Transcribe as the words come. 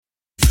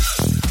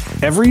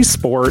Every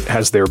sport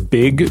has their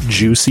big,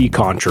 juicy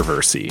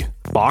controversy.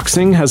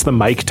 Boxing has the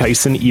Mike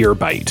Tyson ear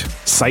bite.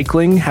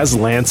 Cycling has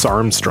Lance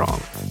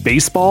Armstrong.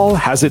 Baseball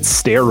has its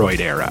steroid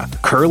era.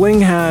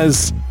 Curling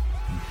has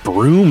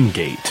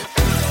Broomgate.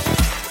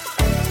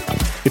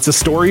 It's a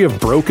story of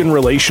broken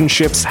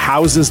relationships,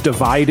 houses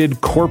divided,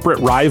 corporate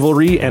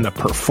rivalry, and a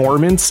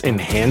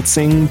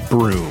performance-enhancing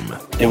broom.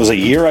 It was a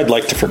year I'd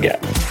like to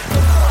forget.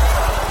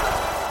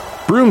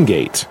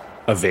 Broomgate.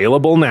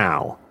 Available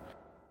now.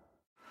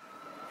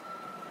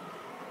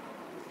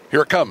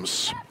 Here it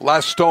comes.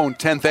 Last stone,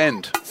 10th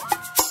end.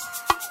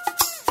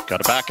 Got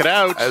to back it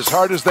out. As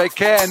hard as they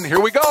can. Here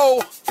we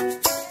go.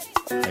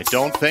 I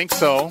don't think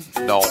so.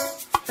 No.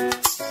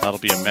 That'll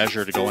be a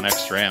measure to go an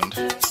extra end.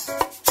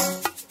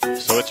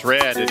 So it's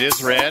red. It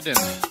is red, and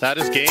that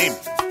is game.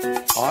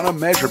 On a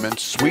measurement,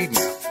 Sweden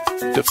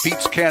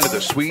defeats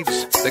Canada.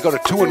 Swedes, they go to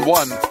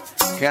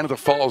 2-1. Canada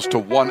falls to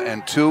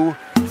 1-2.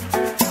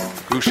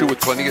 Gushue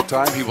with plenty of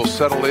time. He will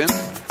settle in.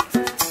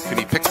 Can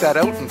he pick that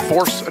out and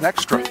force an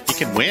extra? He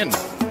can win.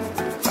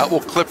 That will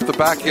clip the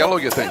back yellow,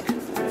 you think?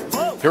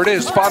 Here it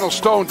is, final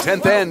stone,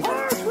 10th end.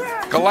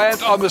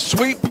 Gallant on the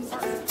sweep.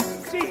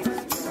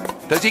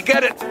 Does he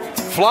get it?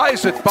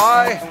 Flies it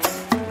by,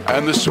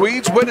 and the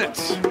Swedes win it.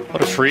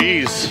 What a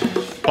freeze.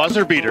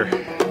 Buzzer beater.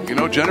 You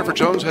know, Jennifer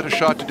Jones had a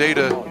shot today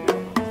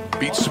to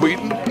beat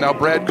Sweden. Now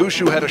Brad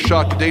Gushue had a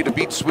shot today to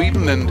beat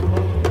Sweden, and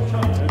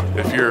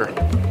if you're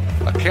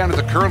a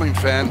Canada curling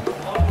fan,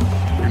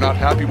 you're not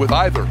happy with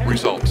either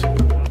result.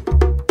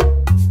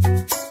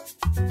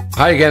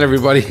 Hi again,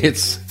 everybody.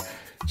 It's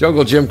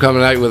Jungle Jim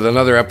coming at you with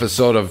another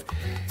episode of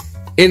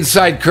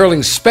Inside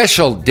Curling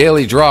Special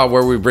Daily Draw,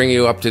 where we bring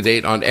you up to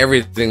date on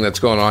everything that's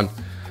going on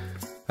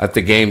at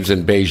the games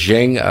in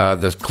Beijing.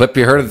 The clip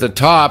you heard at the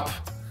top,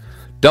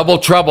 Double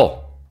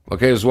Trouble,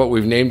 okay, is what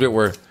we've named it,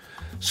 where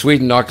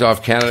Sweden knocked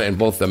off Canada in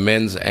both the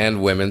men's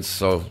and women's.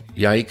 So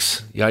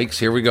yikes,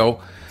 here we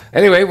go.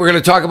 Anyway, we're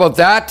going to talk about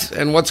that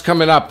and what's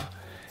coming up.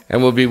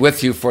 And we'll be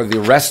with you for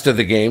the rest of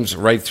the games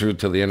right through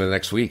till the end of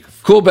next week.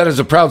 Coolbet is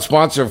a proud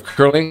sponsor of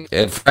curling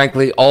and,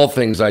 frankly, all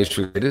things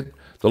ice-related.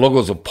 The logo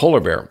is a polar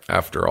bear,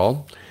 after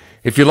all.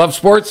 If you love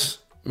sports,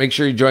 make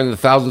sure you join the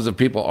thousands of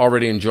people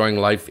already enjoying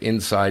life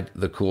inside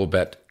the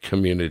Coolbet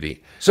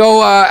community.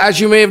 So,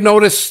 as you may have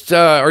noticed,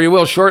 or you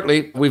will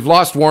shortly, we've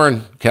lost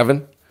Warren,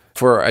 Kevin,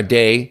 for a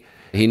day.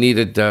 He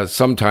needed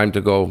some time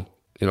to go,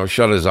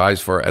 shut his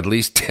eyes for at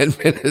least 10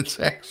 minutes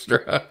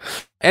extra.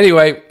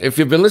 Anyway, if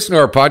you've been listening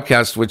to our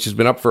podcast, which has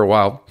been up for a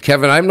while,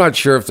 Kevin, I'm not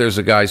sure if there's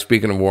a guy,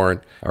 speaking of Warren,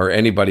 or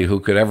anybody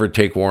who could ever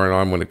take Warren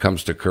on when it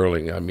comes to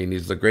curling. I mean,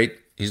 he's the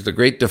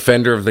great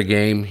defender of the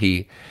game.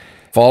 He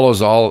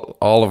follows all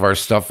of our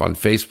stuff on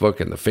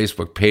Facebook and the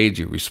Facebook page.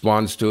 He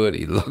responds to it.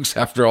 He looks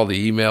after all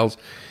the emails.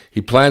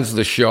 He plans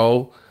the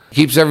show.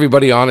 Keeps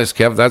everybody honest,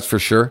 Kev, that's for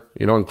sure,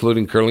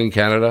 including Curling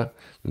Canada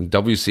and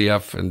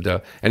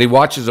WCF, and he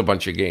watches a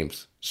bunch of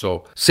games.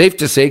 So safe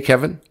to say,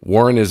 Kevin,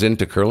 Warren is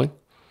into curling.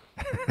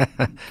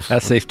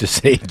 That's safe to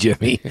say,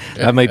 Jimmy.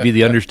 That might be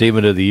the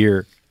understatement of the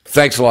year.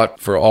 Thanks a lot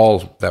for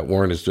all that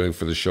Warren is doing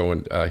for the show,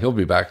 and he'll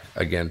be back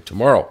again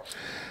tomorrow.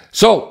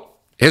 So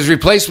his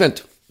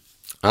replacement,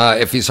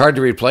 if he's hard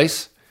to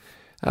replace,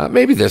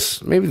 maybe this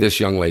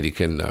young lady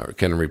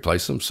can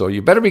replace him. So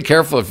you better be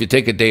careful if you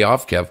take a day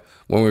off, Kev.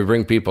 When we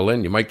bring people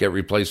in, you might get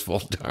replaced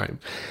full time.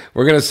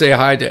 We're going to say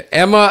hi to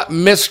Emma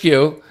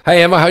Miskew. Hi,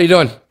 Emma. How you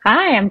doing?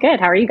 Hi, I'm good.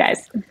 How are you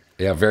guys?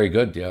 Yeah, very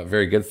good. Yeah,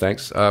 very good.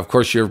 Thanks. Of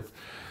course, you're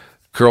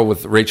curl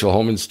with Rachel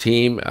Homan's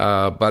team,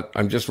 but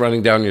I'm just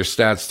running down your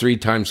stats.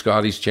 3-time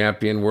Scotties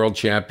champion, world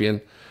champion,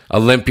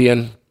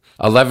 Olympian,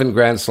 11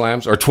 Grand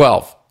Slams, or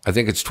 12. I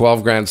think it's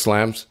 12 Grand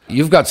Slams.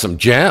 You've got some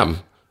jam.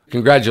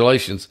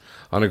 Congratulations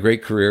on a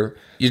great career.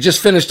 You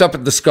just finished up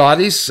at the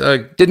Scotties.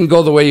 Didn't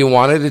go the way you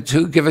wanted it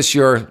to. Give us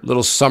your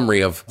little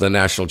summary of the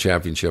national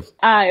championship.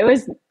 It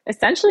was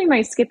essentially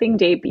my skipping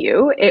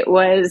debut. It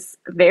was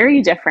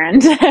very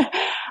different.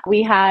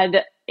 We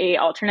had a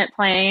alternate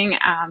playing.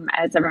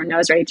 As everyone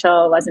knows,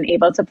 Rachel wasn't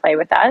able to play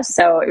with us.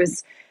 So it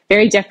was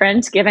very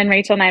different. Given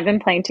Rachel and I have been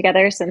playing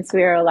together since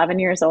we were 11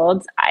 years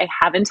old, I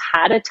haven't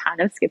had a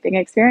ton of skipping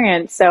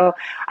experience. So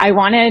I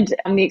wanted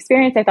the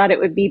experience. I thought it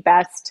would be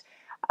best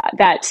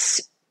that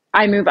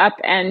I move up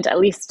and at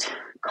least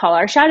call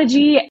our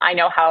strategy. I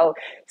know how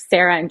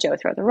Sarah and Joe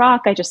throw the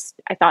rock. I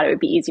thought it would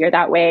be easier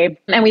that way.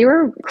 And we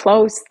were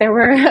close. There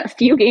were a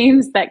few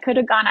games that could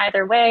have gone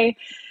either way,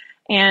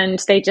 and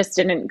they just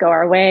didn't go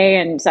our way.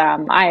 And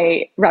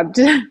I rubbed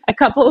a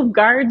couple of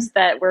guards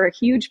that were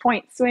huge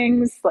point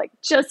swings,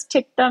 just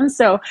ticked them.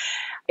 So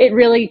it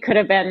really could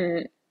have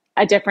been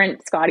a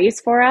different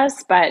Scotties for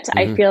us. But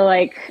I feel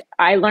like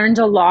I learned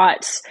a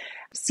lot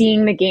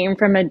seeing the game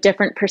from a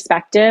different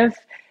perspective,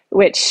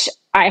 which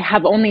I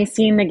have only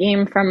seen the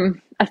game from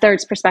a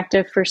third's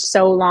perspective for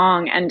so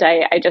long. And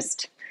I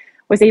just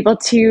was able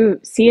to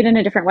see it in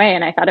a different way.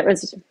 And I thought it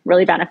was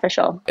really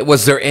beneficial.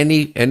 Was there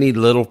any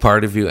little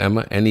part of you,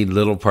 Emma, any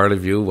little part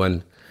of you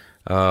when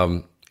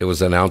it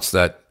was announced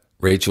that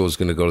Rachel was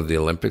going to go to the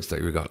Olympics that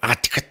you were going,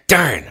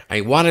 darn,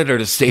 I wanted her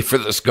to stay for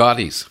the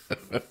Scotties?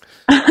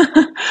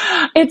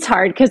 It's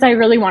hard because I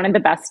really wanted the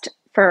best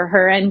for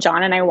her and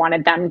John, and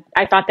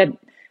I thought that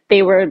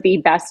they were the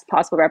best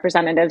possible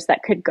representatives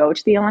that could go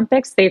to the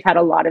Olympics. They've had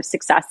a lot of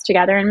success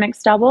together in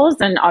mixed doubles,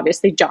 and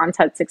obviously John's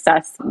had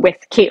success with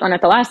Caitlin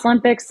at the last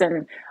Olympics,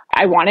 and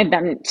I wanted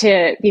them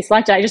to be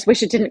selected. I just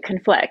wish it didn't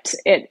conflict.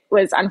 It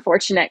was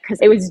unfortunate because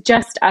it was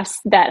just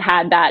us that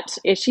had that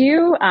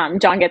issue.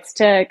 John gets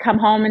to come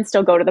home and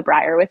still go to the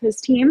Brier with his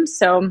team.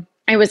 So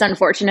it was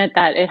unfortunate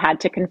that it had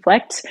to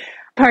conflict.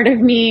 Part of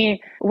me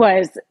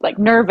was like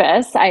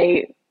nervous.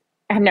 I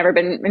have never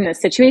been in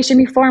this situation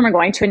before. I'm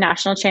going to a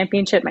national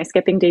championship. My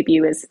skipping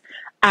debut is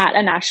at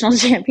a national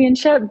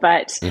championship,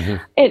 but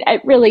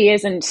it really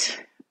isn't.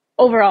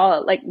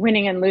 Overall, like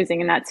winning and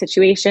losing in that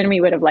situation, we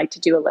would have liked to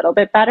do a little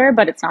bit better,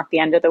 but it's not the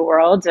end of the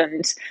world.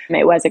 And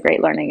it was a great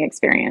learning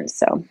experience.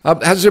 So,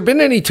 has there been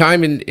any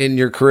time in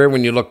your career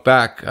when you look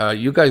back,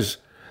 you guys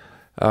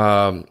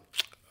are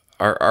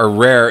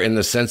rare in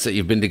the sense that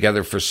you've been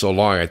together for so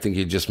long? I think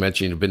you just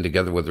mentioned you've been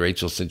together with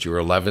Rachel since you were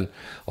 11.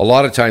 A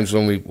lot of times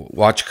when we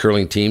watch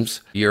curling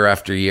teams year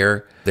after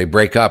year, they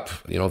break up.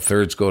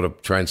 Thirds go to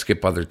try and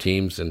skip other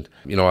teams, and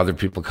other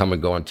people come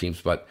and go on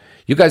teams, but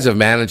you guys have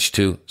managed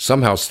to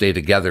somehow stay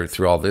together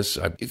through all this.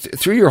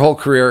 Through your whole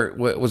career,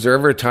 was there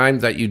ever a time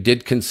that you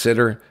did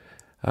consider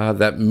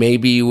that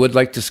maybe you would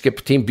like to skip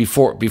a team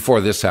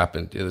before this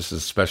happened? This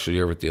is a special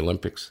year with the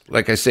Olympics.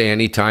 Like I say,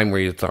 any time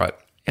where you thought,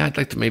 yeah, I'd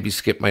like to maybe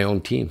skip my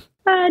own team?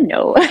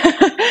 No.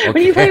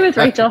 When you play with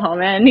Rachel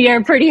Homan,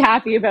 you're pretty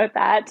happy about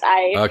that.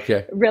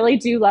 I really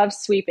do love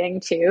sweeping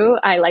too.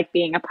 I like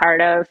being a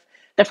part of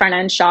the front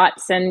end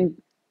shots and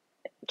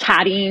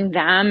caddying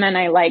them, and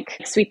I like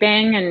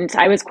sweeping, and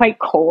I was quite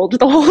cold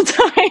the whole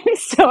time,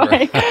 so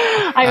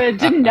I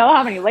didn't know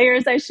how many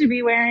layers I should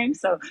be wearing.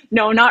 So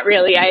no, not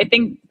really. I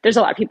think there's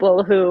a lot of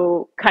people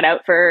who cut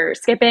out for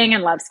skipping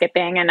and love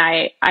skipping, and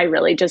I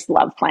really just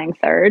love playing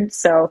third.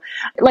 So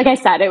like I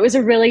said, it was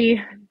a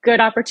really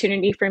good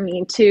opportunity for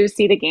me to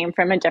see the game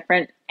from a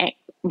different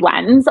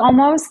lens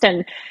almost,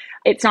 and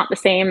it's not the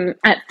same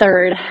at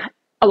third.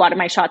 A lot of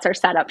my shots are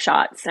setup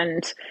shots,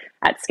 and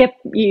at skip,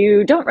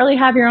 you don't really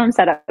have your own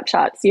setup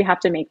shots. You have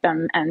to make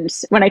them. And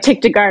when I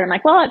take to guard, I'm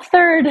like, well, at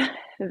third,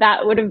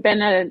 that would have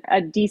been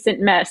a decent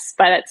miss.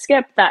 But at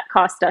skip, that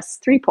cost us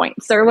 3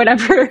 points or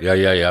whatever.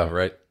 Yeah,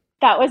 right.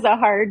 That was a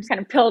hard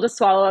kind of pill to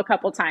swallow a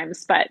couple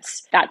times, but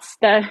that's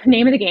the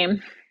name of the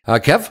game.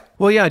 Kev?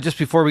 Well, yeah, just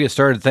before we get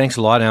started, thanks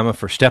a lot, Emma,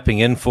 for stepping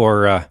in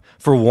for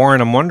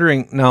Warren. I'm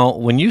wondering, now,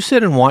 when you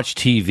sit and watch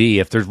TV,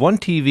 if there's one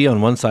TV on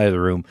one side of the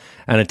room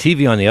and a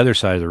TV on the other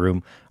side of the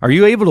room, are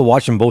you able to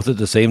watch them both at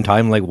the same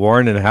time like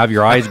Warren and have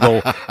your eyes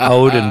go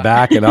out and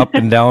back and up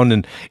and down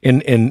and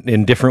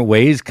in different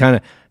ways? Kind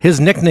of,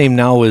 his nickname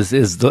now is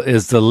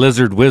the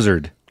Lizard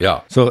Wizard.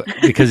 Yeah. So,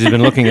 because he's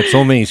been looking at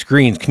so many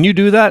screens. Can you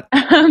do that?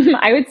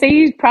 I would say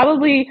he's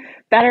probably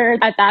better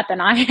at that than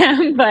I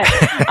am, but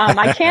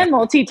I can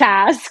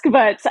multitask,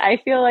 but I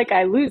feel like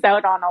I lose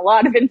out on a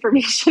lot of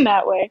information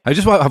that way. I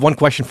just have one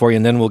question for you,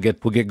 and then we'll get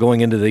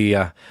going into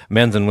the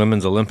men's and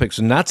women's Olympics,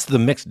 and that's the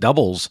mixed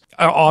doubles.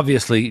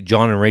 Obviously,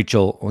 John and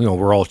Rachel,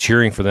 we're all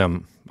cheering for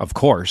them, of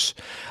course,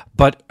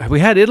 but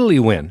we had Italy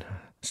win.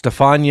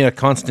 Stefania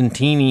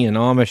Constantini and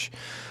Amish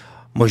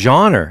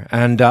Mojaner,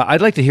 and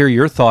I'd like to hear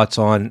your thoughts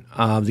on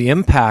the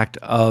impact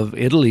of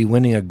Italy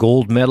winning a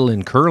gold medal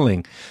in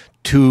curling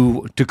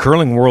to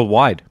curling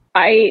worldwide.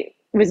 I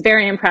was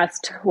very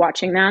impressed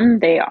watching them.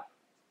 They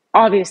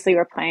obviously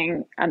were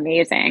playing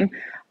amazing.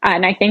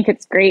 And I think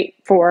it's great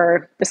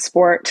for the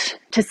sport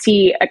to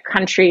see a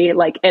country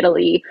like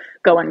Italy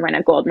go and win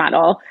a gold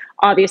medal.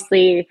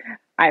 Obviously,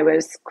 I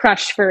was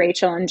crushed for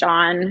Rachel and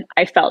John.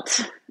 I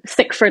felt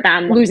sick for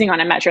them losing on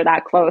a measure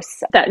that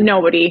close, that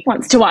nobody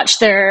wants to watch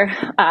their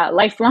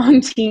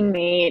lifelong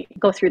teammate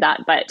go through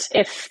that. But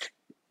if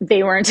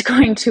they weren't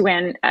going to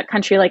win, a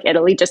country like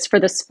Italy, just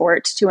for the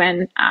sport to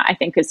win, I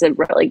think is a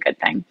really good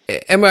thing.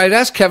 Emma, I'd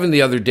asked Kevin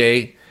the other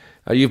day,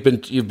 you've been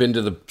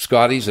to the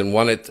Scotties and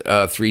won it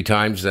 3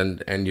 times,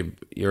 and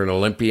you're an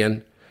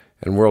Olympian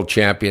and world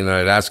champion. And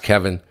I'd asked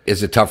Kevin,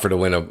 is it tougher to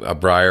win a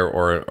Brier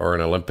or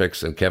an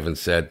Olympics? And Kevin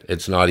said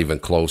it's not even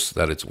close,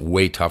 that it's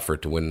way tougher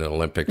to win an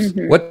Olympics.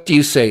 Mm-hmm. What do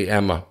you say,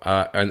 Emma,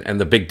 and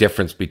the big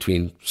difference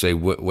between, say,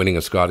 winning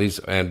a Scotties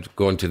and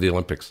going to the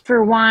Olympics?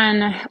 For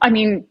one, I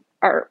mean,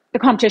 the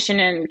competition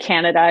in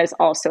Canada is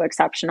also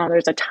exceptional.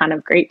 There's a ton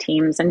of great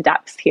teams and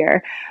depth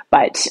here.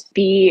 But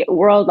the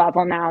world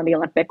level now, the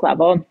Olympic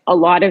level, a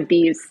lot of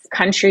these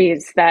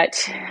countries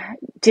that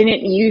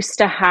didn't used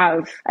to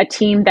have a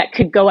team that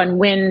could go and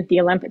win the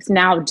Olympics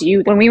now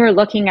do. When we were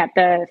looking at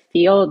the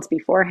fields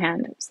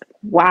beforehand, it was like,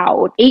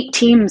 wow, 8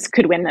 teams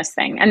could win this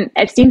thing. And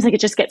it seems like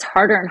it just gets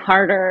harder and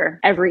harder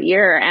every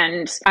year.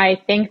 And I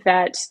think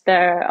that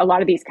a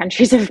lot of these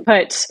countries have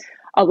put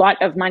a lot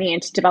of money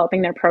into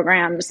developing their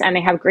programs, and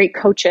they have great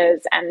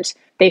coaches, and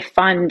they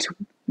fund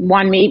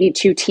one, maybe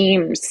two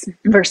teams,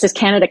 versus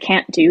Canada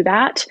can't do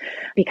that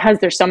because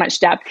there's so much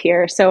depth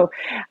here. So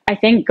I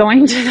think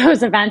going to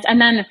those events, and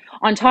then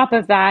on top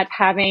of that,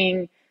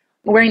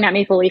 wearing that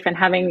maple leaf and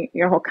having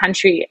your whole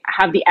country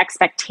have the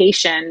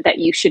expectation that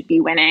you should be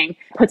winning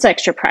puts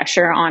extra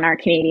pressure on our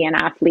Canadian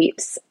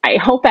athletes. I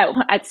hope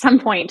at some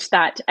point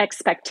that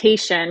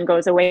expectation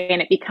goes away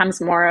and it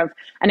becomes more of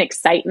an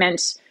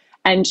excitement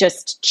and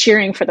just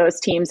cheering for those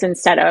teams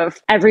instead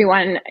of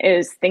everyone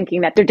is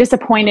thinking that they're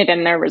disappointed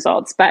in their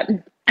results. But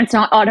it's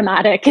not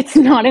automatic. It's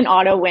not an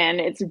auto win.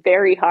 It's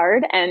very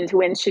hard, and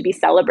wins should be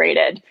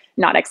celebrated,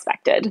 not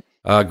expected.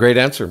 Great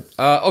answer.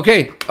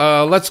 Okay,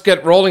 let's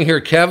get rolling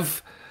here,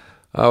 Kev.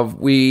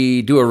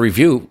 We do a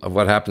review of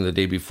what happened the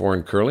day before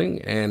in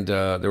curling, and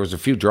there was a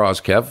few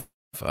draws, Kev.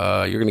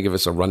 You're going to give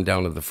us a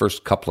rundown of the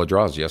first couple of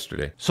draws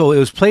yesterday. So it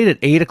was played at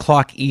 8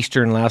 o'clock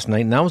Eastern last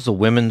night, and that was the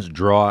women's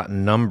draw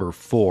number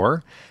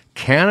 4.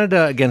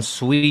 Canada against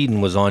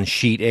Sweden was on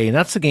Sheet A, and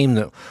that's the game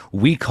that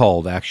we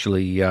called,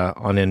 actually,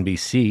 on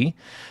NBC.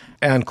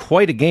 And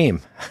quite a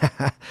game,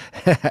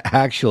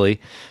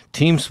 actually.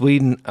 Team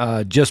Sweden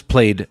just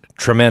played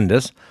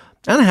tremendous.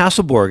 Anna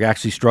Hasselborg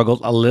actually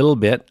struggled a little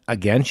bit.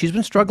 Again, she's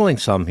been struggling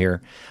some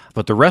here.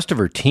 But the rest of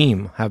her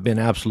team have been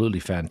absolutely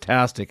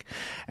fantastic.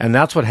 And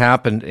that's what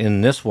happened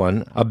in this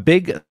one. A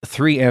big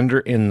 3-ender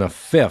in the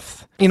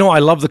 5th. You know, I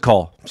love the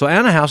call. So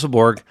Anna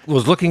Hasselborg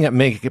was looking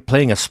at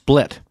playing a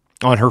split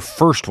on her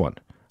first one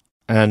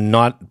and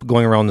not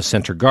going around the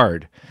center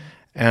guard.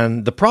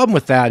 And the problem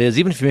with that is,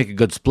 even if you make a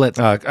good split,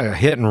 a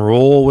hit and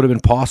roll would have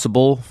been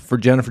possible for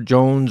Jennifer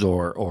Jones,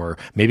 or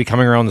maybe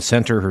coming around the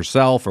center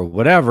herself or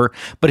whatever.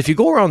 But if you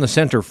go around the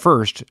center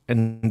first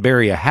and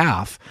bury a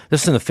half,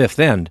 this is in the 5th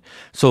end.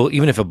 So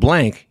even if a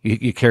blank,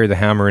 you carry the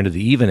hammer into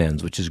the even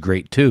ends, which is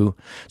great too.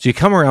 So you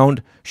come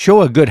around,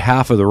 show a good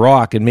half of the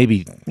rock, and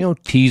maybe,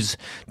 tease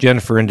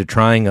Jennifer into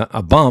trying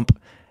a bump.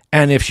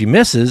 And if she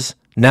misses,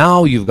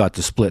 now you've got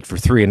the split for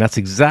 3. And that's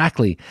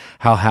exactly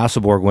how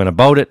Hasselborg went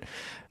about it.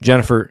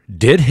 Jennifer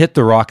did hit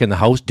the rock in the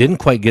house, didn't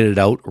quite get it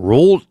out,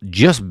 rolled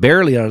just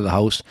barely out of the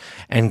house,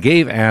 and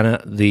gave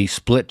Anna the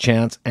split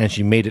chance, and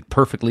she made it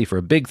perfectly for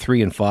a big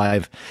 3 and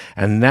 5,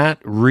 and that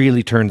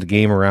really turned the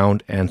game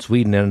around, and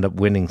Sweden ended up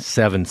winning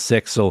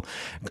 7-6. So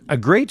a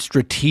great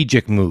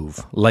strategic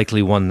move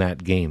likely won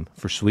that game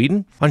for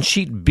Sweden. On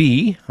Sheet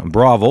B,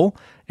 Bravo,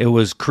 it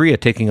was Korea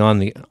taking on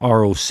the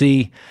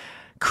ROC.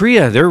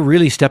 Korea, they're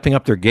really stepping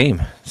up their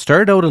game.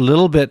 Started out a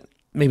little bit,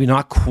 maybe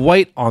not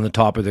quite on the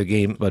top of their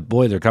game, but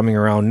boy, they're coming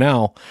around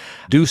now.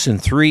 Deuce in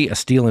 3, a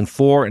steal in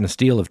 4, and a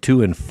steal of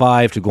 2 and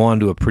 5 to go on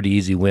to a pretty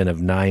easy win of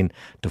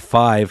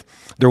 9-5.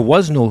 There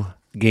was no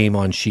game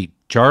on Sheet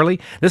Charlie.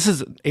 This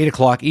is 8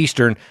 o'clock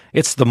Eastern.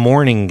 It's the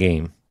morning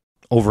game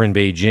over in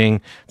Beijing,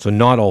 so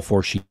not all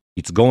 4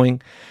 sheets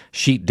going.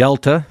 Sheet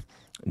Delta,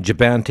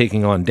 Japan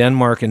taking on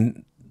Denmark,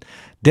 and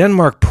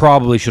Denmark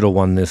probably should have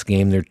won this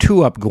game. They're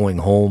 2 up going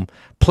home,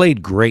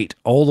 played great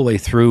all the way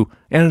through,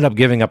 ended up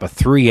giving up a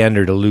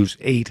 3-ender to lose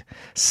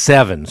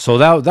 8-7. So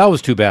that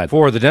was too bad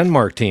for the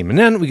Denmark team. And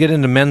then we get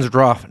into men's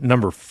draw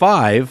number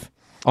 5.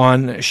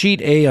 On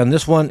Sheet A on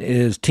this one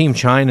is Team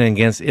China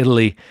against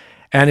Italy,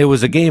 and it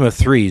was a game of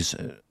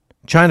 3s.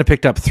 China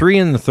picked up 3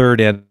 in the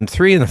 3rd end,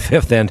 3 in the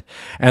 5th end,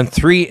 and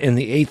 3 in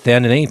the 8th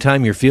end. And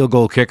anytime your field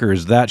goal kicker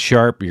is that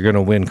sharp, you're going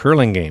to win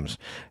curling games.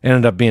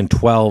 Ended up being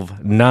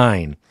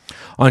 12-9.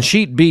 On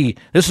Sheet B,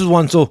 this is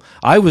one, so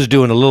I was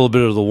doing a little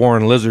bit of the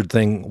Warren Lizard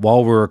thing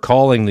while we were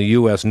calling the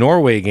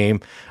U.S.-Norway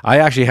game. I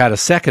actually had a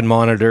second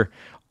monitor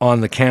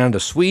on the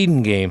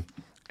Canada-Sweden game,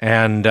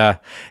 and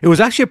it was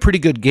actually a pretty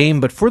good game,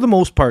 but for the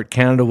most part,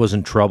 Canada was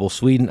in trouble.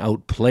 Sweden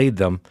outplayed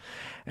them,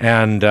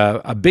 and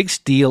a big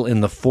steal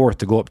in the 4th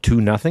to go up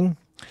 2-0.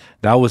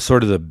 That was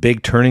sort of the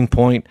big turning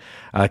point.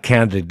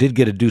 Canada did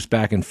get a deuce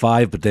back in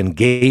 5, but then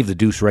gave the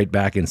deuce right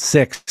back in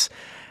 6.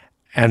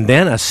 And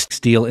then a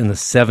steal in the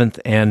 7th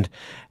end,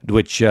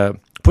 which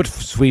put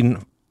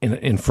Sweden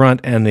in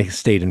front, and they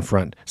stayed in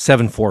front.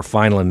 7-4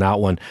 final in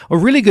that one. A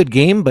really good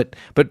game, but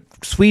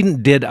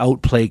Sweden did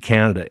outplay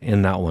Canada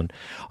in that one.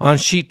 On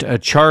Sheet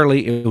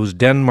Charlie, it was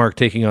Denmark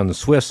taking on the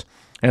Swiss,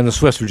 and the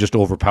Swiss were just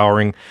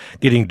overpowering,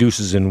 getting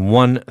deuces in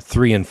 1,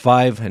 3, and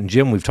 5. And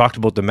Jim, we've talked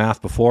about the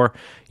math before.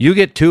 You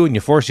get 2 and you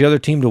force the other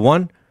team to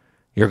 1,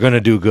 you're going to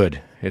do good.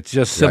 It's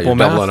just simple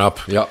math. Doubling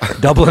up. Yeah.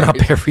 Doubling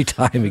up every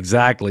time,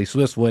 exactly.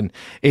 Swiss win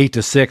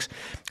 8-6.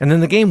 And then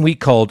the game we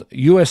called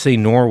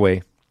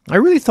USA-Norway, I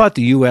really thought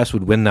the U.S.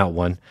 would win that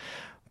one,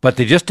 but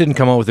they just didn't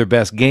come out with their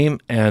best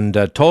game. And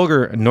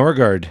Tolger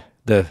Norgard,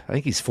 I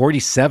think he's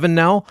 47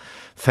 now,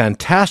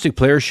 fantastic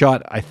player,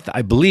 shot,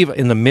 I believe,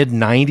 in the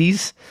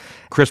mid-90s.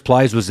 Chris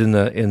Plies was in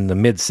the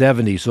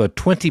mid-70s, so a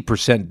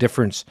 20%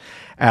 difference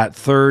at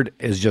 3rd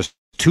is just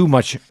too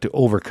much to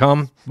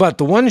overcome. But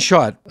the one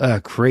shot,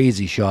 a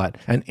crazy shot,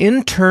 an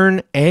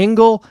in-turn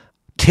angle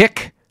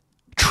tick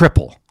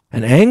triple.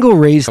 An angle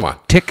raised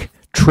tick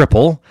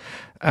triple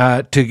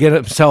to get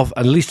himself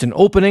at least an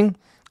opening.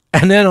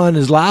 And then on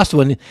his last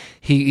one,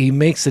 he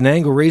makes an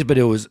angle raise, but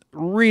it was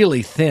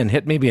really thin,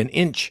 hit maybe an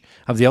inch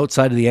of the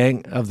outside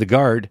of the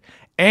guard,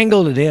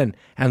 angled it in,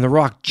 and the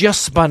rock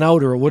just spun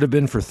out, or it would have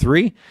been for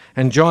 3.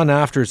 And John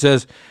after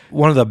says,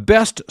 one of the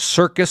best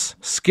circus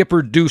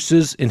skipper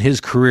deuces in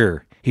his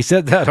career. He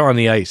said that on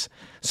the ice.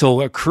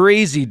 So a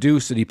crazy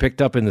deuce that he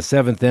picked up in the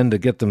 7th end to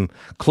get them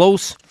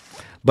close.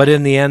 But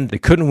in the end, they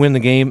couldn't win the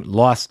game,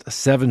 lost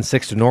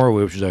 7-6 to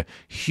Norway, which is a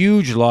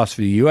huge loss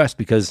for the U.S.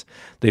 because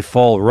they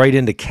fall right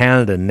into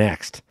Canada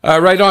next.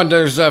 Right on.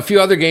 There's a few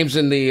other games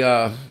in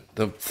the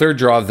third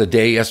draw of the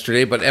day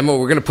yesterday, but Emma,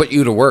 we're going to put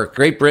you to work.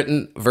 Great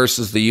Britain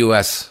versus the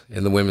U.S.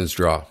 in the women's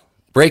draw.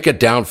 Break it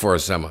down for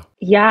us, Emma.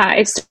 Yeah,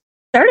 it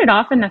started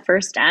off in the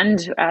first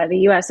end. The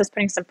U.S. was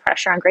putting some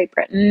pressure on Great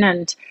Britain,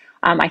 and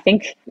I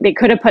think they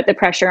could have put the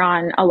pressure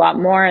on a lot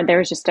more. There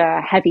was just a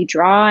heavy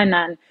draw, and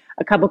then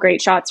a couple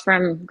great shots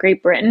from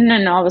Great Britain,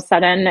 and all of a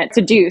sudden it's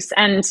a deuce.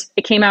 And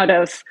it came out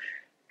of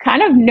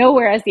kind of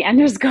nowhere as the end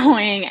was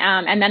going.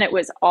 And then it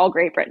was all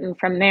Great Britain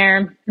from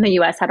there. The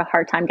U.S. had a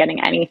hard time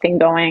getting anything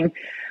going.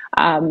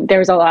 There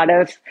was a lot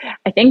of,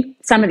 I think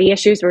some of the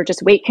issues were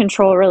just weight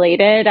control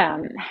related,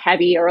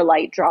 heavy or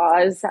light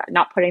draws,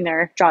 not putting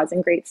their draws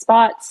in great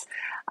spots.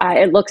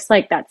 It looks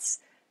like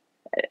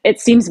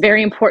it seems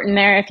very important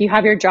there. If you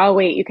have your draw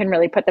weight, you can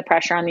really put the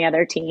pressure on the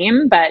other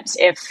team. But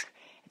if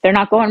they're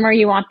not going where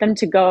you want them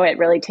to go, it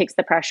really takes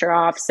the pressure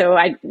off. So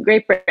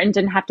Great Britain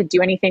didn't have to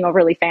do anything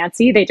overly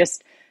fancy. They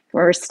just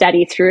were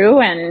steady through,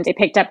 and they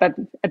picked up a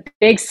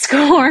big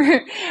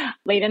score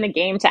late in the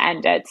game to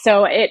end it.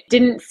 So it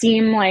didn't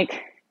seem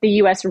like the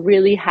U.S.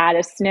 really had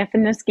a sniff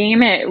in this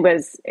game. It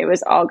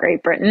was all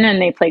Great Britain, and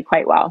they played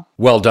quite well.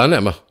 Well done,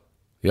 Emma.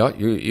 Yeah,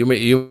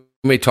 you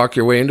may talk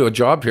your way into a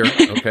job here.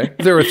 Okay.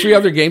 There were 3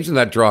 other games in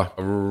that draw: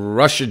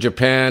 Russia,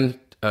 Japan,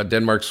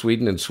 Denmark,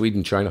 Sweden, and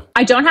Sweden, China.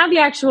 I don't have the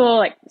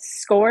actual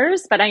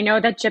scores, but I know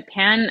that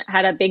Japan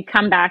had a big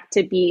comeback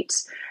to beat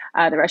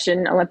the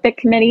Russian Olympic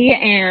Committee,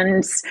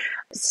 and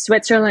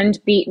Switzerland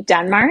beat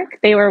Denmark.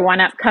 They were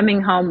 1-up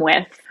coming home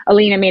with.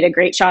 Alina made a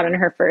great shot on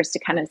her first to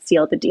kind of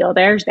seal the deal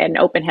there. They had an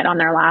open hit on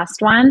their last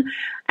one.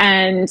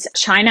 And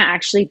China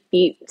actually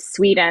beat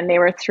Sweden. They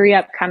were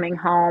 3-up coming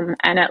home,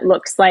 and it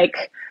looks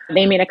like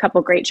they made a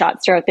couple great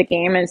shots throughout the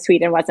game, and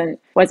Sweden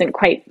wasn't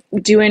quite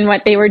doing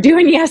what they were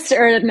doing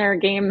yesterday in their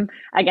game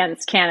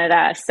against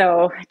Canada.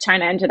 So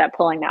China ended up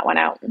pulling that one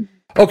out.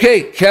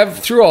 Okay, Kev,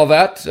 through all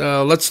that,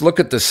 let's look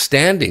at the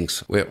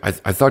standings. I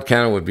thought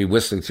Canada would be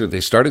whistling through.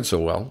 They started so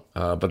well,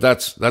 but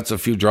that's a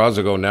few draws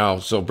ago now.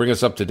 So bring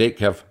us up to date,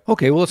 Kev.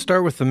 Okay, well, let's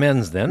start with the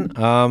men's then.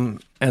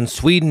 And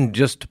Sweden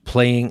just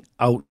playing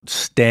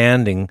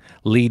outstanding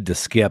lead to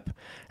skip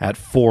at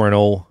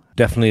 4-0.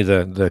 Definitely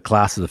the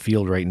class of the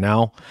field right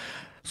now.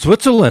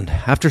 Switzerland,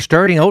 after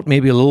starting out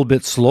maybe a little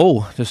bit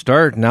slow to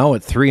start, now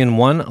at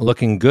 3-1,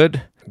 looking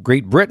good.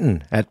 Great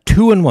Britain at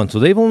 2-1. So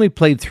they've only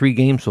played 3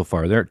 games so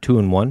far. They're at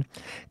 2-1.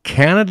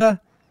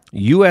 Canada,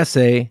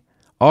 USA,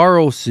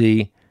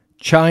 ROC,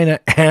 China,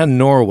 and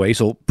Norway.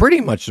 So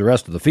pretty much the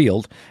rest of the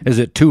field is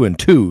at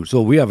 2-2.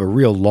 So we have a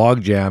real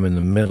logjam in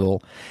the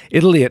middle.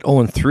 Italy at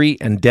 0-3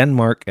 and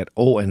Denmark at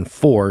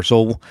 0-4.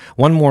 So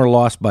one more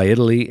loss by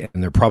Italy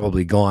and they're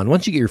probably gone.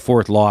 Once you get your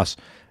 4th loss,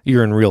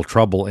 you're in real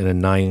trouble in a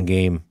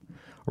 9-game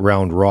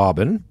round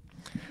robin.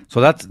 So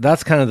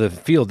that's kind of the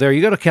field there.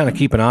 You got to kind of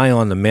keep an eye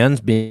on the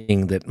men's,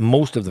 being that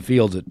most of the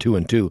field's at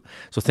 2-2.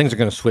 So things are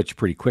going to switch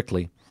pretty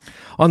quickly.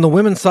 On the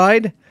women's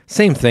side,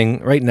 same thing.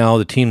 Right now,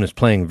 the team is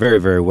playing very,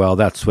 very well.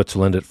 That's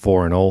Switzerland at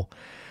 4-0.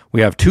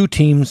 We have 2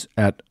 teams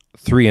at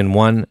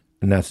 3-1,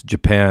 and that's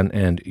Japan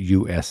and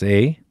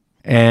USA.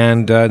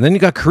 And then you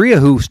got Korea,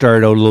 who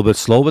started out a little bit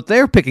slow, but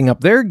they're picking up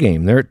their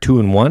game. They're at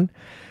 2-1.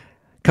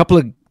 A couple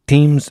of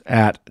teams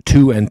at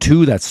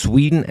 2-2, that's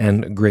Sweden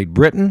and Great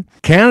Britain.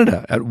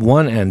 Canada at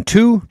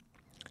 1-2.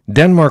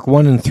 Denmark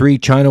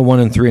 1-3, China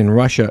 1-3, and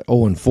Russia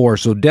 0-4.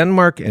 So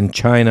Denmark and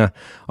China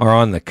are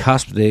on the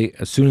cusp.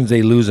 As soon as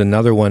they lose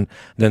another one,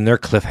 then they're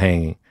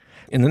cliffhanging.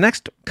 In the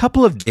next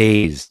couple of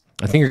days,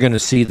 I think you're going to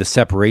see the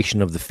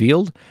separation of the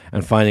field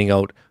and finding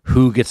out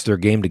who gets their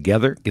game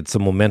together, gets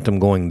some momentum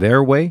going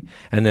their way,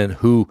 and then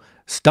who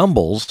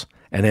stumbles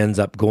and ends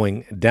up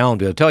going down.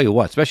 But I'll tell you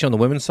what, especially on the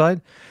women's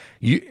side,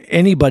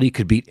 anybody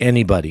could beat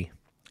anybody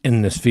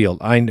in this field.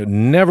 I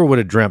never would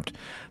have dreamt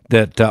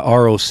that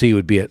ROC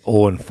would be at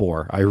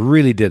 0-4. I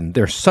really didn't.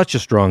 They're such a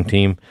strong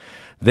team.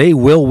 They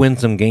will win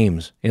some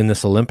games in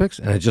this Olympics,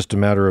 and it's just a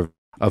matter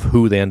of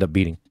who they end up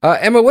beating.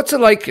 Emma, what's it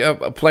like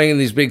playing in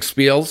these big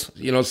spiels?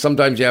 You know,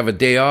 sometimes you have a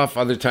day off,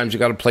 other times you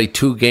got to play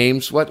 2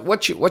 games.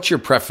 What's your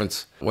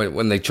preference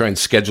when they try and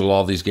schedule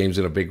all these games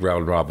in a big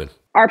round robin?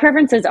 Our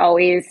preference is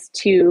always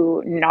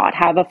to not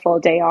have a full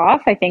day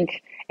off. I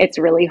think it's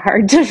really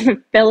hard to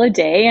fill a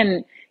day,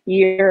 and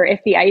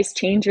if the ice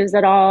changes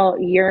at all,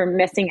 you're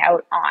missing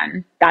out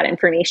on that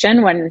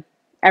information when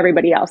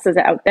everybody else is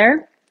out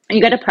there. And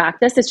you got to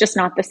practice. It's just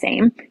not the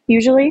same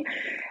usually.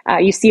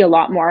 You see a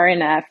lot more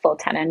in a full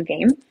 10-end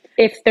game.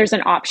 If there's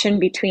an option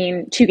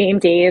between 2 game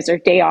days or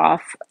day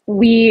off,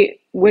 we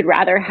would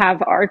rather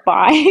have our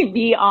bye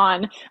be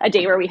on a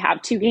day where we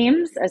have 2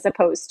 games as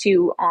opposed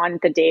to on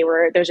the day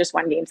where there's just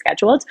 1 game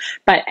scheduled.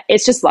 But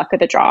it's just luck of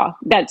the draw.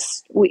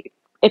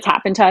 it's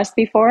happened to us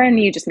before, and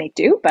you just make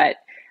do. But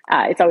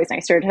it's always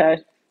nicer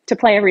to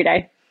play every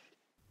day.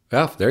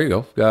 Yeah, there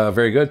you go.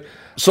 Very good.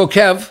 So,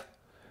 Kev,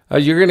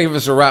 you're going to give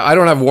us a I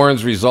don't have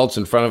Warren's results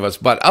in front of us,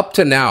 but up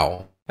to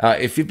now,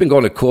 if you've been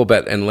going to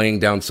CoolBet and laying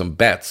down some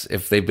bets,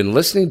 if they've been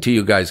listening to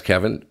you guys,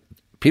 Kevin,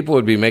 people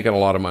would be making a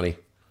lot of money.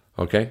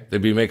 Okay?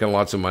 They'd be making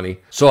lots of money.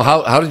 So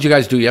how did you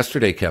guys do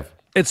yesterday, Kev?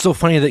 It's so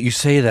funny that you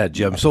say that,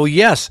 Jim. So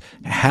yes,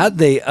 had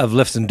they have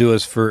lifts and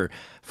doers for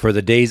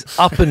the days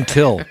up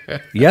until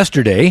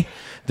yesterday,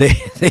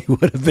 they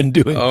would have been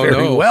doing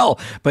very well.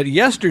 But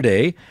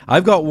yesterday,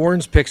 I've got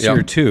Warren's picks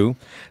here too.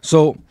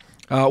 So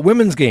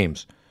women's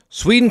games,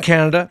 Sweden,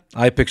 Canada.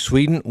 I picked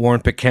Sweden.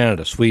 Warren picked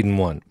Canada. Sweden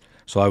won.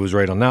 So I was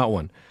right on that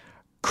one.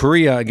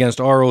 Korea against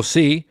ROC.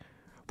 We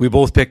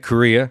both picked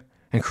Korea,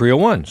 and Korea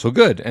won. So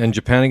good. And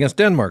Japan against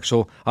Denmark.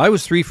 So I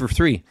was 3 for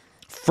 3.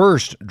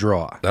 First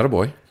draw.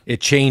 Attaboy. It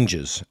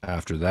changes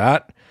after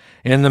that.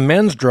 In the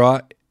men's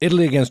draw,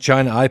 Italy against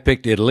China, I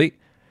picked Italy,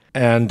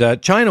 and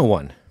China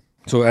won.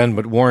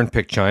 But Warren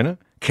picked China.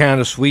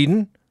 Canada,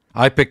 Sweden,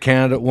 I picked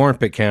Canada. Warren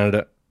picked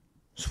Canada.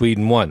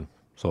 Sweden won.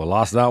 So I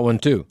lost that one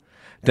too.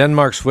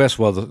 Denmark, Swiss,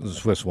 well, the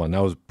Swiss won.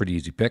 That was a pretty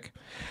easy pick.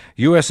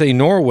 USA,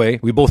 Norway,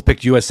 we both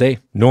picked USA.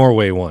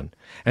 Norway won.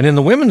 And in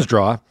the women's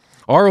draw,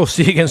 ROC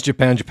against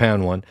Japan,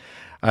 Japan won.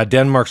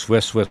 Denmark,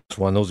 Swiss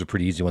won. Those are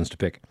pretty easy ones to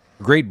pick.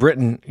 Great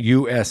Britain,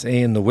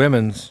 USA in the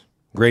women's.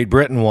 Great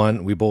Britain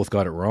won. We both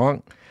got it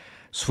wrong.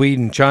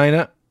 Sweden,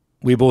 China.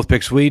 We both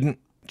picked Sweden.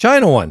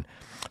 China won.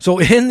 So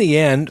in the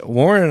end,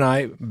 Warren and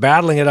I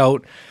battling it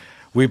out.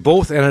 We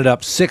both ended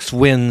up 6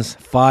 wins,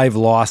 5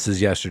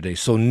 losses yesterday.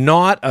 So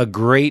not a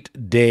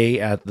great day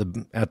at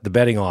the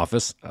betting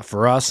office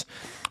for us.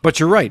 But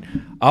you're right.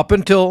 Up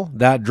until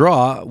that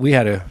draw, we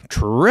had a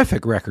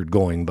terrific record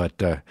going, but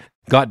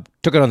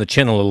took it on the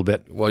chin a little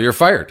bit. Well, you're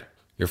fired.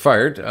 You're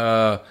fired.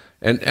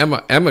 And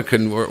Emma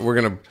we're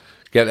going to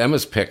get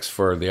Emma's picks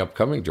for the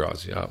upcoming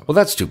draws. Yeah. Well,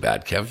 that's too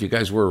bad, Kev. You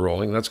guys were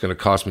rolling. That's going to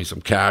cost me some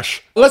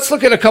cash. Let's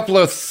look at a couple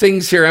of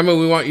things here, Emma.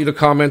 We want you to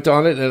comment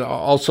on it. And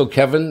also,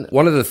 Kevin,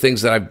 one of the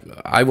things that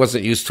I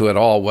wasn't used to at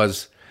all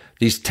was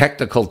these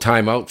technical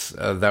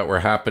timeouts that were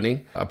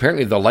happening.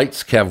 Apparently, the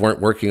lights, Kev, weren't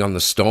working on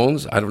the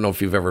stones. I don't know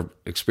if you've ever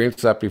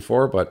experienced that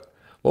before, but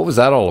what was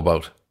that all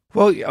about?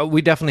 Well,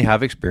 we definitely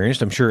have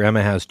experienced, I'm sure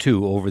Emma has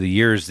too, over the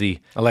years, the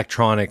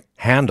electronic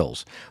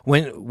handles.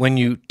 When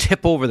you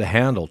tip over the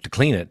handle to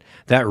clean it,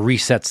 that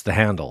resets the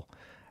handle.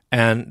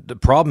 And the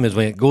problem is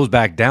when it goes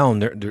back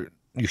down,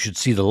 you should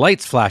see the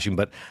lights flashing,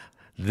 but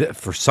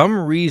for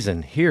some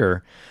reason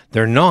here,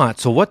 they're not.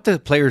 So what the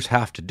players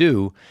have to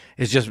do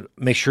is just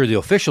make sure the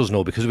officials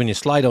know, because when you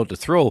slide out to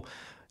throw,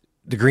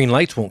 the green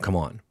lights won't come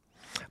on.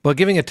 But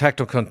giving a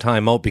technical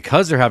timeout,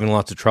 because they're having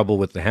lots of trouble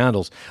with the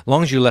handles, as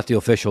long as you let the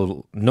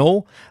official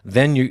know,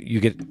 then you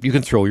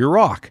can throw your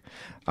rock.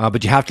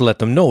 But you have to let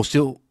them know.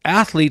 So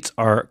athletes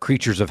are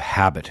creatures of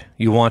habit.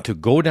 You want to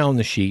go down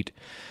the sheet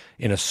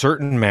in a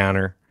certain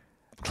manner,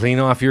 clean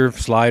off your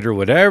slider,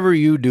 whatever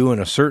you do in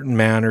a certain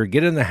manner,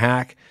 get in the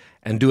hack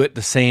and do it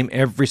the same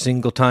every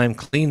single time.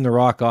 Clean the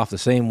rock off the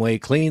same way,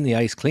 clean the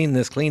ice, clean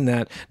this, clean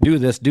that, do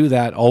this, do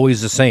that,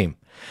 always the same.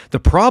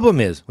 The problem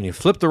is when you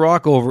flip the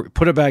rock over,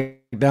 put it back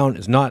down,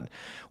 is not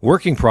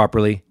working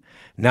properly.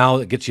 Now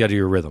it gets you out of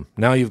your rhythm.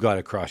 Now you've got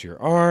to cross your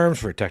arms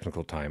for a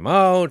technical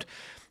timeout.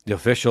 The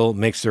official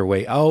makes their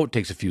way out,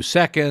 takes a few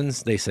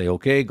seconds. They say,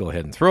 okay, go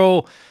ahead and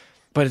throw.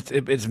 But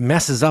it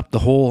messes up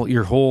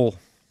your whole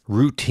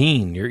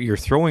routine, your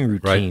throwing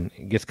routine. Right.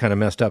 It gets kind of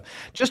messed up.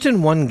 Just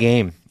in one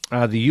game,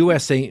 the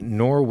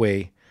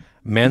USA-Norway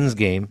men's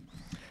game,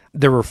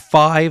 there were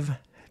 5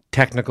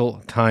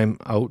 technical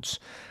timeouts.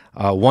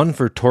 One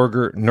for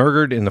Torger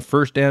Nurgard in the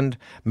first end,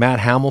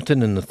 Matt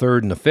Hamilton in the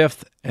third and the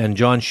fifth, and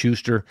John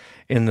Schuster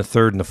in the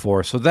third and the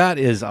fourth. So that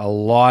is a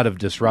lot of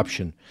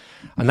disruption.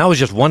 And that was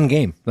just one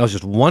game. That was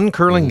just one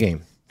curling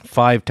game,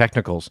 5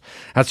 technicals.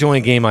 That's the only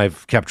game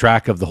I've kept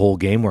track of the whole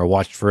game, where I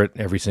watched for it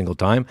every single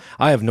time.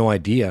 I have no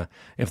idea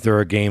if there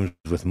are games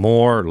with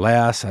more or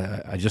less.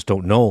 I just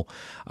don't know.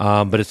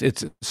 But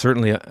it's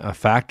certainly a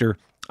factor.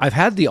 I've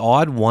had the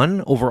odd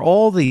one over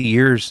all the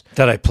years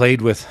that I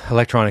played with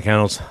electronic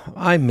handles.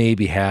 I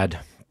maybe had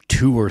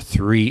 2 or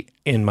 3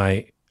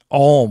 in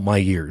all my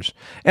years.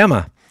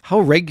 Emma, how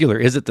regular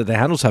is it that the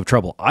handles have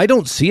trouble? I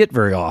don't see it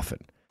very often.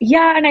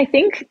 Yeah, and I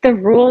think the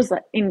rules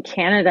in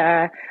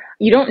Canada,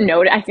 you don't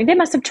know. I think they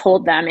must have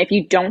told them if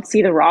you don't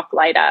see the rock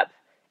light up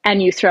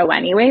and you throw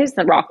anyways,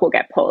 the rock will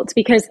get pulled.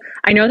 Because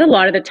I know that a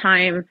lot of the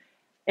time,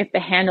 if the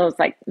handle is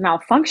like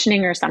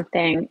malfunctioning or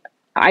something,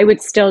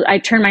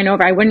 I'd turn mine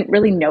over. I wouldn't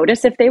really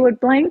notice if they would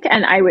blink,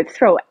 and I would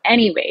throw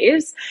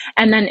anyways.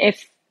 And then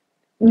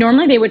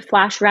normally they would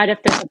flash red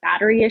if there's a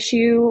battery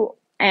issue,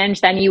 and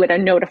then you would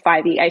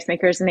notify the ice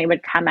makers and they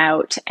would come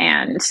out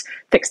and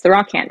fix the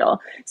rock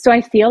handle. So I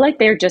feel like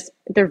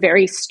they're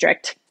very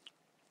strict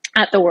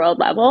at the world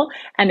level,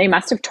 and they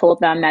must have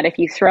told them that if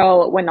you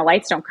throw when the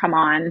lights don't come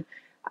on,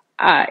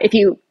 if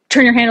you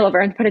turn your handle over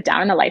and put it down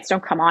and the lights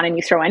don't come on and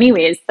you throw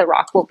anyways, the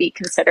rock will be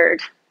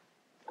considered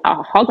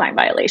a hogline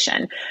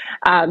violation.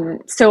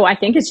 So I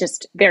think it's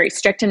just very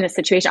strict in this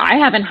situation. I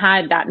haven't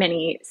had that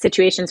many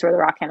situations where the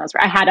rock handles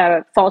were. I had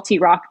a faulty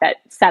rock that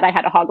said I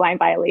had a hogline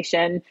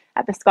violation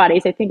at the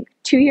Scotties, I think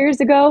 2 years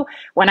ago,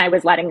 when I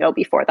was letting go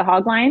before the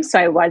hogline. So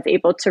I was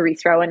able to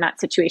rethrow in that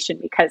situation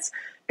because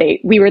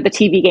we were the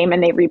TV game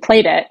and they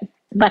replayed it.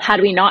 But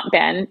had we not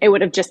been, it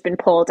would have just been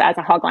pulled as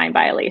a hogline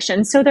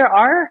violation. So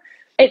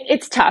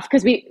it's tough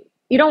because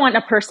you don't want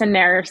a person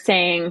there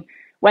saying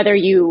whether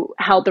you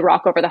held the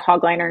rock over the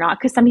hogline or not,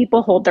 because some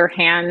people hold their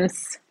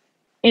hands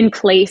in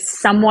place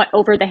somewhat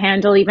over the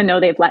handle, even though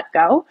they've let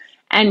go.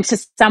 And to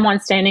someone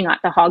standing at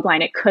the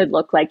hogline, it could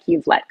look like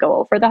you've let go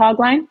over the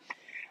hogline.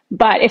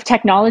 But if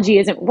technology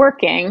isn't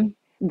working,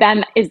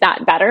 then is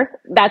that better?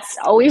 That's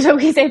always what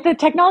we say. If the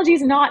technology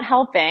is not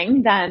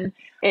helping, then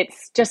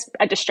it's just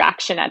a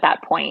distraction at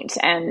that point.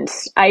 And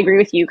I agree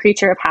with you,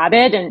 creature of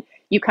habit. And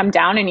you come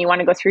down and you want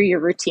to go through your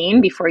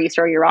routine before you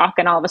throw your rock,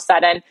 and all of a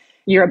sudden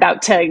you're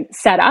about to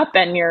set up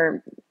and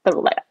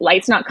the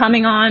light's not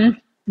coming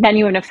on. Then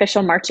you have an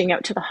official marching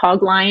out to the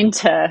hog line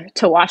to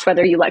watch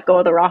whether you let go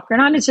of the rock or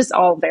not. It's just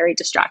all very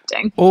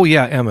distracting. Oh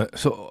yeah, Emma.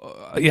 So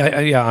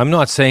yeah. I'm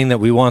not saying that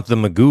we want the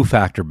Magoo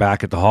factor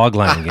back at the hog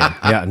line again.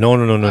 Yeah,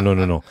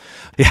 no.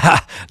 Yeah,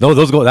 no,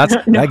 those go.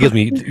 That gives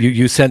me.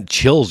 You sent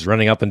chills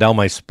running up and down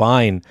my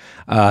spine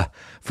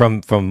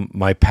from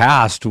my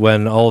past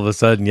when all of a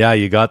sudden,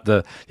 you got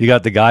the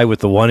guy with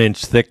the 1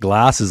 inch thick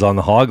glasses on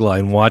the hog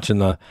line watching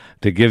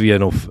to give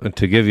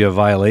you a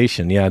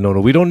violation. Yeah, no,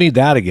 we don't need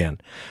that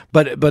again.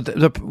 But